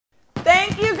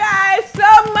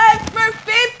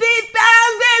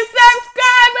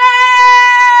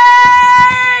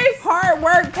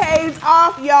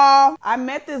I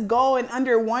met this goal in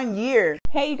under 1 year.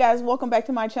 Hey you guys, welcome back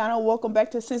to my channel. Welcome back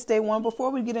to Since Day One.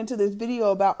 Before we get into this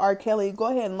video about R. Kelly, go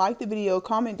ahead and like the video,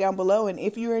 comment down below, and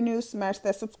if you are new, smash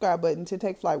that subscribe button to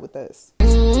take flight with us. Fake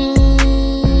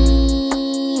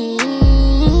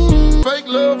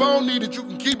love, I don't need it, you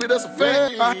can keep it, that's a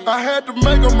fact. I had to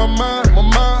make up my mind.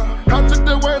 I took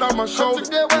that weight on my shoulder.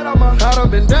 I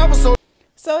done been down for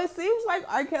So it seems like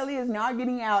R. Kelly is not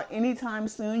getting out anytime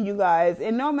soon, you guys.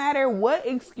 And no matter what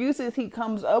excuses he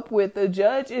comes up with, the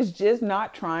judge is just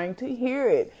not trying to hear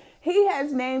it. He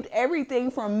has named everything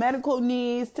from medical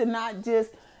needs to not just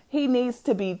he needs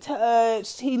to be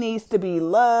touched, he needs to be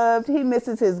loved, he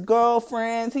misses his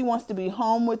girlfriends, he wants to be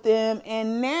home with them.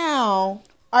 And now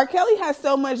R. Kelly has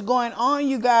so much going on,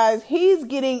 you guys. He's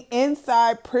getting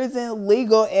inside prison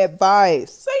legal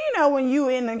advice. So, you know, when you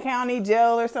in the county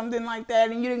jail or something like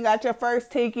that and you done got your first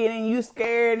ticket and you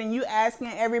scared and you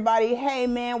asking everybody, hey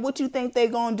man, what you think they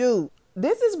gonna do?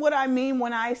 This is what I mean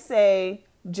when I say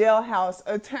jailhouse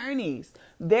attorneys.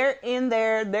 They're in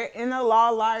there, they're in the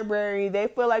law library. They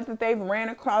feel like that they've ran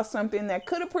across something that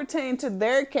could have pertained to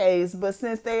their case, but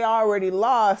since they already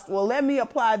lost, well, let me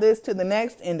apply this to the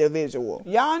next individual.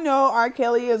 Y'all know R.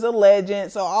 Kelly is a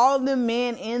legend, so all the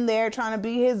men in there trying to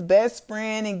be his best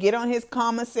friend and get on his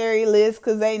commissary list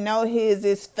because they know his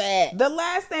is fat. The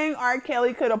last thing R.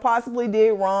 Kelly could have possibly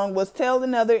did wrong was tell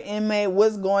another inmate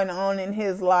what's going on in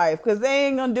his life, because they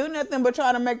ain't gonna do nothing but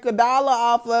try to make $1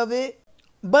 off of it.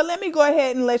 But let me go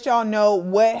ahead and let y'all know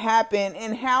what happened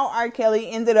and how R.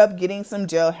 Kelly ended up getting some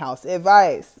jailhouse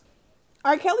advice.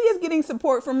 R. Kelly is getting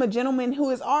support from a gentleman who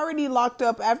is already locked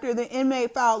up after the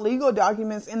inmate filed legal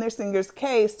documents in their singer's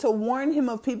case to warn him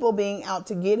of people being out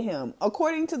to get him.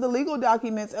 According to the legal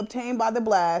documents obtained by the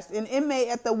blast, an inmate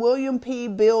at the William P.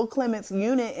 Bill Clements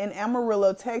unit in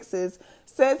Amarillo, Texas,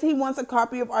 says he wants a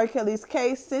copy of R. Kelly's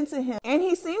case sent to him, and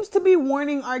he seems to be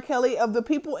warning R. Kelly of the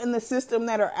people in the system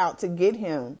that are out to get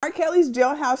him. R. Kelly's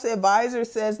jailhouse advisor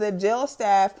says that jail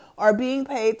staff are being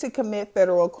paid to commit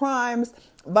federal crimes,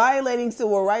 violating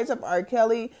civil rights of R.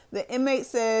 Kelly, the inmate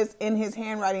says in his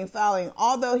handwriting filing,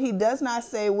 although he does not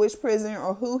say which prison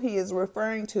or who he is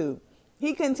referring to.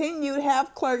 He continued,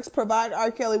 have clerks provide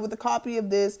R. Kelly with a copy of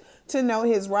this to know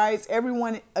his rights,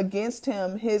 everyone against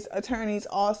him, his attorneys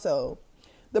also.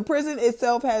 The prison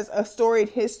itself has a storied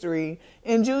history.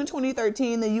 In June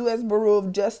 2013, the U.S. Bureau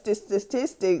of Justice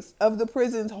statistics of the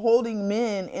prisons holding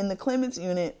men in the Clements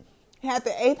unit had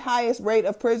the 8th highest rate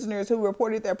of prisoners who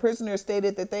reported that prisoners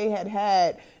stated that they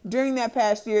had during that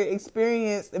past year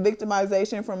experienced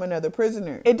victimization from another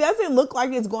prisoner. It doesn't look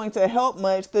like it's going to help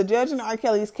much. The judge in R.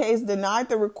 Kelly's case denied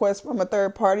the request from a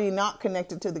third party not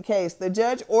connected to the case. The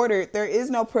judge ordered there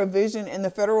is no provision in the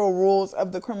federal rules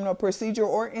of the criminal procedure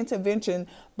or intervention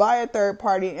by a third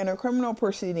party in a criminal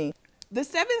proceeding. The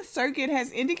 7th Circuit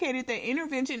has indicated that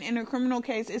intervention in a criminal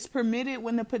case is permitted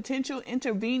when the potential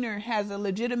intervener has a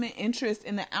legitimate interest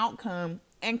in the outcome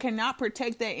and cannot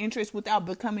protect that interest without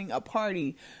becoming a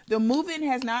party. The movement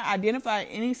has not identified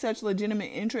any such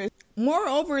legitimate interest.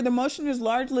 Moreover, the motion is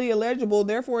largely illegible,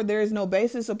 therefore there is no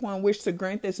basis upon which to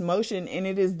grant this motion, and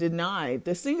it is denied.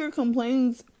 The singer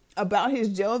complains about his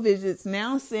jail visits,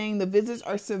 now saying the visits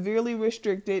are severely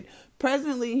restricted.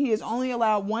 Presently, he is only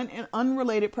allowed one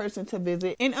unrelated person to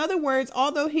visit. In other words,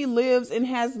 although he lives and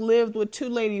has lived with 2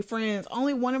 lady friends,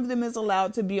 only one of them is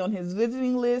allowed to be on his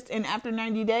visiting list, and after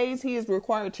 90 days, he is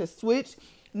required to switch.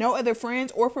 No other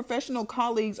friends or professional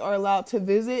colleagues are allowed to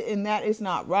visit, and that is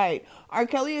not right. R.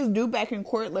 Kelly is due back in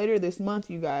court later this month,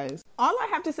 you guys. All I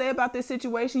have to say about this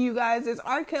situation, you guys, is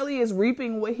R. Kelly is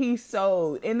reaping what he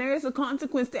sowed, and there is a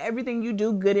consequence to everything you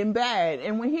do, good and bad.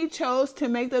 And when he chose to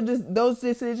make those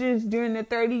decisions during the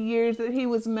 30 years that he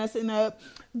was messing up,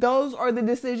 those are the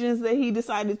decisions that he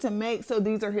decided to make, so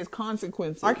these are his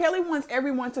consequences. R. Kelly wants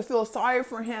everyone to feel sorry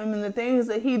for him and the things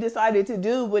that he decided to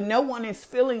do, but no one is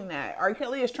feeling that. R.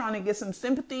 Kelly is trying to get some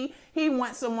sympathy. He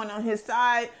wants someone on his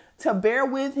side to bear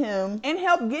with him and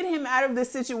help get him out of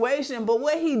this situation. But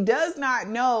what he does not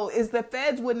know is the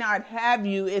feds would not have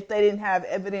you if they didn't have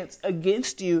evidence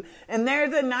against you. And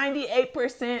there's a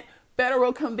 98%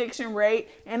 federal conviction rate,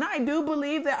 and I do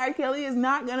believe that R. Kelly is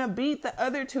not gonna beat the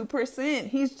other 2%.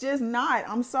 He's just not.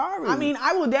 I'm sorry. I mean,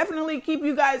 I will definitely keep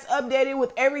you guys updated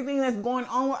with everything that's going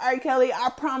on with R. Kelly. I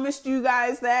promised you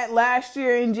guys that last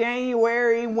year in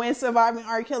January when Surviving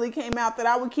R. Kelly came out that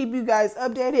I would keep you guys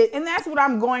updated, and that's what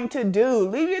I'm going to do.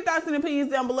 Leave your thoughts and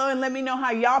opinions down below and let me know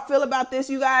how y'all feel about this,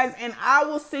 you guys, and I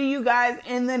will see you guys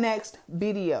in the next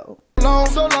video.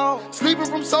 So long, sleeping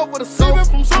from sofa to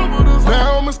sofa.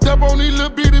 Now I'ma step on these little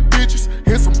bitty bitches.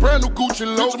 Here's some brand new Gucci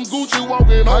low, some Gucci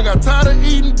walking on. I got tired of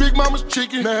eating Big Mama's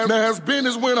chicken. Now it's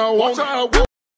business when I want.